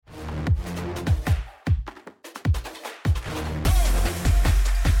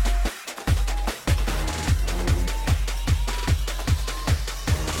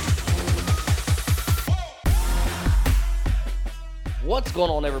What's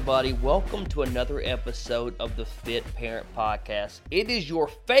going on, everybody? Welcome to another episode of the Fit Parent Podcast. It is your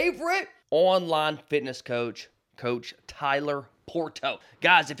favorite online fitness coach, Coach Tyler Porto.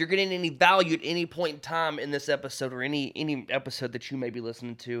 Guys, if you're getting any value at any point in time in this episode or any episode that you may be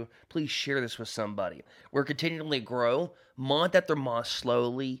listening to, please share this with somebody. We're continually grow month after month,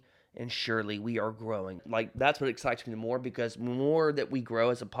 slowly and surely we are growing. Like, that's what excites me more, because more that we grow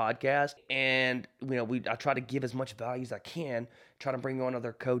as a podcast, and I try to give as much value as I can, try to bring on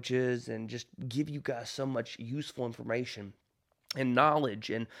other coaches and just give you guys so much useful information and knowledge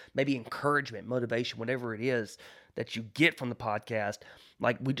and maybe encouragement, motivation, whatever it is that you get from the podcast.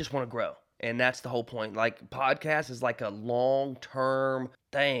 Like, we just want to grow. And that's the whole point. Like, podcast is like a long-term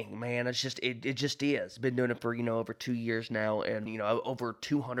thing, man. It just is. Been doing it for, over 2 years now, and, over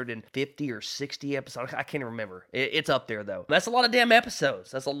 250 or 60 episodes. I can't remember. It's up there, though. That's a lot of damn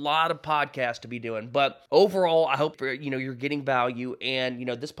episodes. That's a lot of podcasts to be doing. But overall, I hope, you're getting value. And,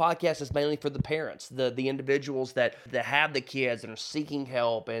 this podcast is mainly for the parents, the individuals that have the kids and are seeking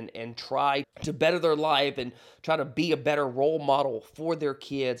help and try to better their life and try to be a better role model for their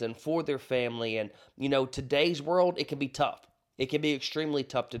kids and for their family. And, today's world, it can be tough. It can be extremely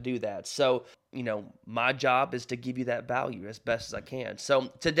tough to do that. So, my job is to give you that value as best as I can.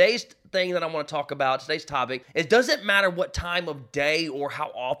 So today's thing that I want to talk about, today's topic, is doesn't matter what time of day or how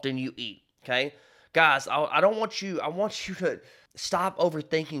often you eat, okay? Guys, I want you to stop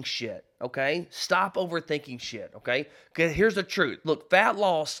overthinking shit, okay? Stop overthinking shit, okay? Because here's the truth. Look, fat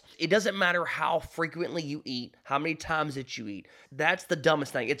loss, it doesn't matter how frequently you eat, how many times that you eat. That's the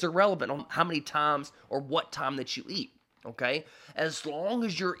dumbest thing. It's irrelevant on how many times or what time that you eat. Okay, as long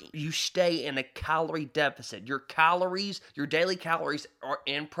as you stay in a calorie deficit, your daily calories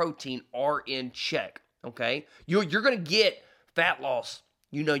and protein are in check. Okay, you're gonna get fat loss.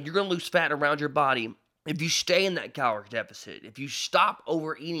 You're gonna lose fat around your body if you stay in that calorie deficit. If you stop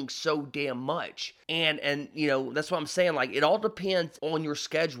overeating so damn much, and that's what I'm saying. Like, it all depends on your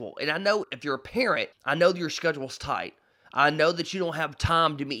schedule. And I know if you're a parent, I know that your schedule's tight. I know that you don't have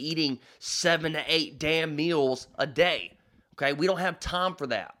time to be eating 7 to 8 damn meals a day, okay? We don't have time for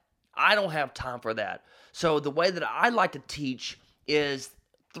that. I don't have time for that. So the way that I like to teach is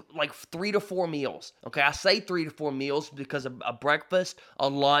like 3 to 4 meals, okay? I say 3 to 4 meals because of a breakfast, a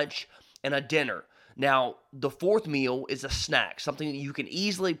lunch, and a dinner. Now, the fourth meal is a snack, something that you can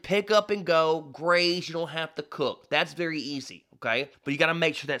easily pick up and go, graze, you don't have to cook. That's very easy. Okay, but you got to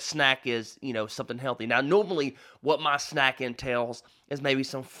make sure that snack is, something healthy. Now, normally what my snack entails is maybe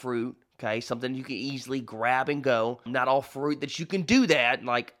some fruit, okay, something you can easily grab and go. Not all fruit that you can do that.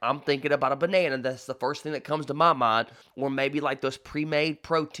 Like, I'm thinking about a banana. That's the first thing that comes to my mind. Or maybe like those pre-made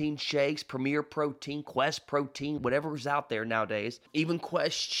protein shakes, Premier Protein, Quest Protein, whatever's out there nowadays. Even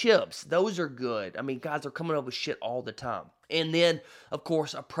Quest chips, those are good. I mean, guys are coming up with shit all the time. And then, of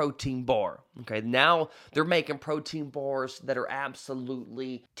course, a protein bar. Okay, now they're making protein bars that are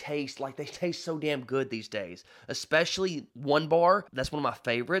absolutely taste so damn good these days. Especially One Bar, that's one of my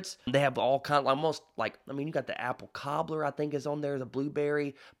favorites. They have all kind of almost like, you got the apple cobbler, I think, is on there, the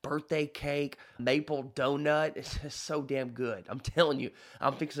blueberry, birthday cake, maple donut. It's just so damn good. I'm telling you,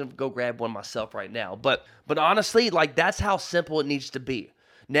 I'm fixing to go grab one myself right now. But honestly, like, that's how simple it needs to be.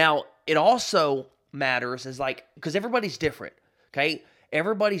 Now, it also matters is like, because everybody's different, okay?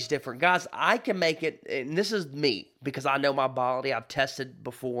 Everybody's different. Guys, I can make it, and this is me, because I know my body. I've tested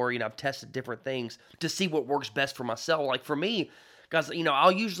before, I've tested different things to see what works best for myself. Like, for me, guys,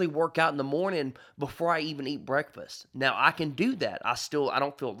 I'll usually work out in the morning before I even eat breakfast. Now, I can do that. I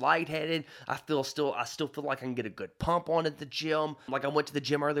don't feel lightheaded. I still feel like I can get a good pump on at the gym. Like, I went to the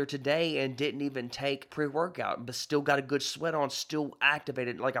gym earlier today and didn't even take pre-workout, but still got a good sweat on, still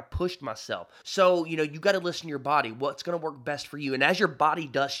activated. Like, I pushed myself. So, you got to listen to your body. What's going to work best for you? And as your body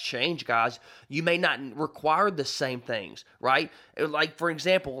does change, guys, you may not require the same things, right? Like, for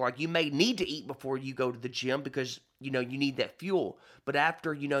example, like, you may need to eat before you go to the gym because you need that fuel. But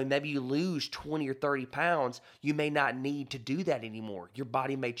after, maybe you lose 20 or 30 pounds, you may not need to do that anymore. Your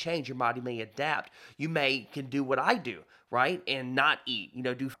body may change. Your body may adapt. You can do what I do, right? And not eat,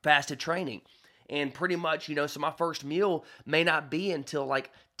 do fasted training. And pretty much, so my first meal may not be until like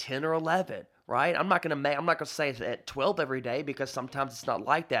 10 or 11, right? I'm not gonna say it's at 12 every day, because sometimes it's not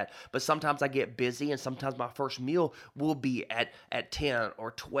like that. But sometimes I get busy, and sometimes my first meal will be at 10 or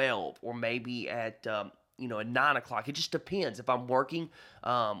 12, or maybe at at 9 o'clock. It just depends if I'm working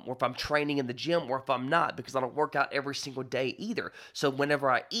or if I'm training in the gym or if I'm not, because I don't work out every single day either. So whenever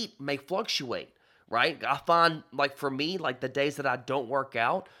I eat may fluctuate, right? I find, like, for me, like, the days that I don't work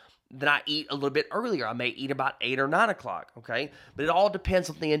out, then I eat a little bit earlier. I may eat about 8 or 9 o'clock, okay? But it all depends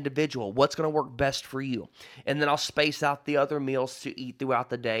on the individual, what's going to work best for you. And then I'll space out the other meals to eat throughout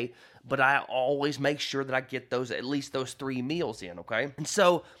the day, but I always make sure that I get at least those 3 meals in, okay? And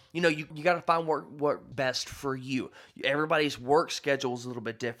so, you got to find what best for you. Everybody's work schedule is a little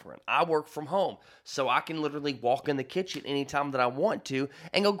bit different. I work from home, so I can literally walk in the kitchen anytime that I want to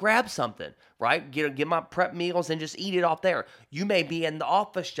and go grab something, right? Get my prep meals and just eat it off there. You may be in the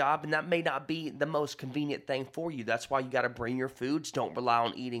office job, and that may not be the most convenient thing for you. That's why you got to bring your foods. Don't rely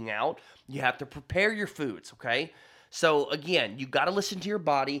on eating out. You have to prepare your foods, okay? So again, you got to listen to your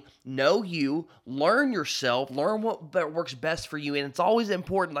body, know you, learn yourself, learn what works best for you. And it's always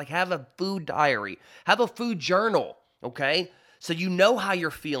important, like have a food diary, have a food journal, okay? So you know how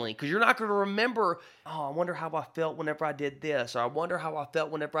you're feeling, because you're not going to remember, oh, I wonder how I felt whenever I did this, or I wonder how I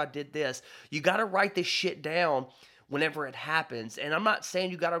felt whenever I did this. You got to write this shit down whenever it happens. And I'm not saying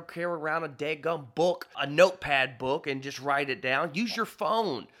you got to carry around a daggum book, a notepad book, and just write it down. Use your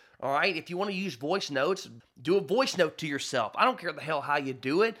phone. All right, if you want to use voice notes, do a voice note to yourself. I don't care the hell how you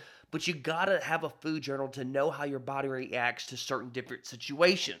do it, but you got to have a food journal to know how your body reacts to certain different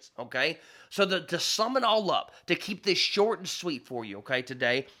situations, okay? So to sum it all up, to keep this short and sweet for you, okay,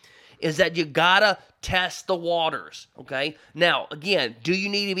 today, is that you got to test the waters, okay? Now, again, do you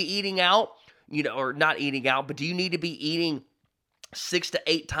need to be eating out, or not eating out, but do you need to be eating 6 to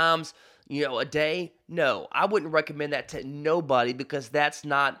 8 times a day? No, I wouldn't recommend that to nobody, because that's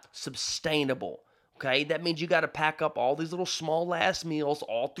not sustainable, okay? That means you got to pack up all these little small last meals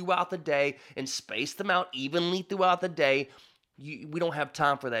all throughout the day and space them out evenly throughout the day. We don't have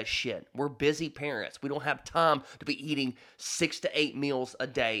time for that shit. We're busy parents. We don't have time to be eating 6 to 8 meals a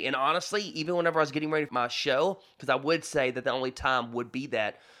day. And honestly, even whenever I was getting ready for my show, because I would say that the only time would be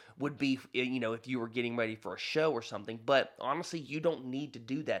if you were getting ready for a show or something. But honestly, you don't need to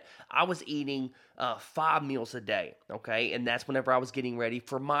do that. I was eating 5 meals a day, okay? And that's whenever I was getting ready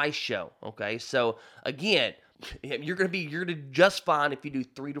for my show, okay? So again, you're gonna do just fine if you do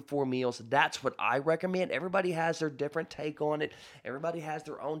 3 to 4 meals. That's what I recommend. Everybody has their different take on it. Everybody has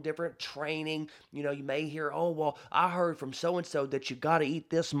their own different training. You may hear, oh, well, I heard from so-and-so that you got to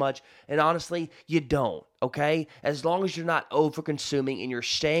eat this much. And honestly, you don't, okay? As long as you're not over-consuming and you're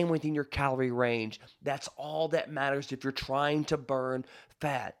staying within your calorie range, that's all that matters if you're trying to burn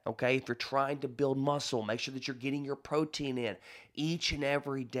fat, okay? If you're trying to build muscle, make sure that you're getting your protein in each and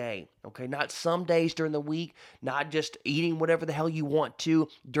every day, okay? Not some days during the week, not just eating whatever the hell you want to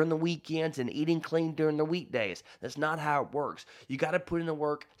during the weekends and eating clean during the weekdays. That's not how it works. You got to put in the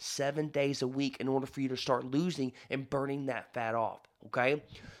work 7 days a week in order for you to start losing and burning that fat off. Okay,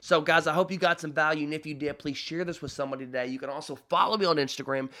 so guys, I hope you got some value, and if you did, please share this with somebody today. You can also follow me on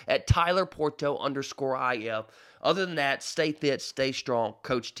Instagram at TylerPorto_IF. Other than that, stay fit, stay strong.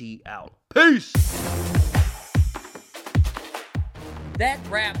 Coach T out. Peace. That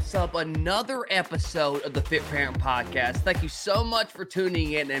wraps up another episode of the Fit Parent Podcast. Thank you so much for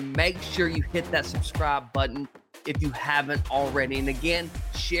tuning in, and make sure you hit that subscribe button if you haven't already. And again,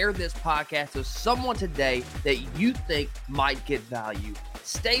 share this podcast with someone today that you think might get value.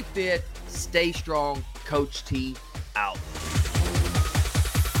 Stay fit, stay strong. Coach T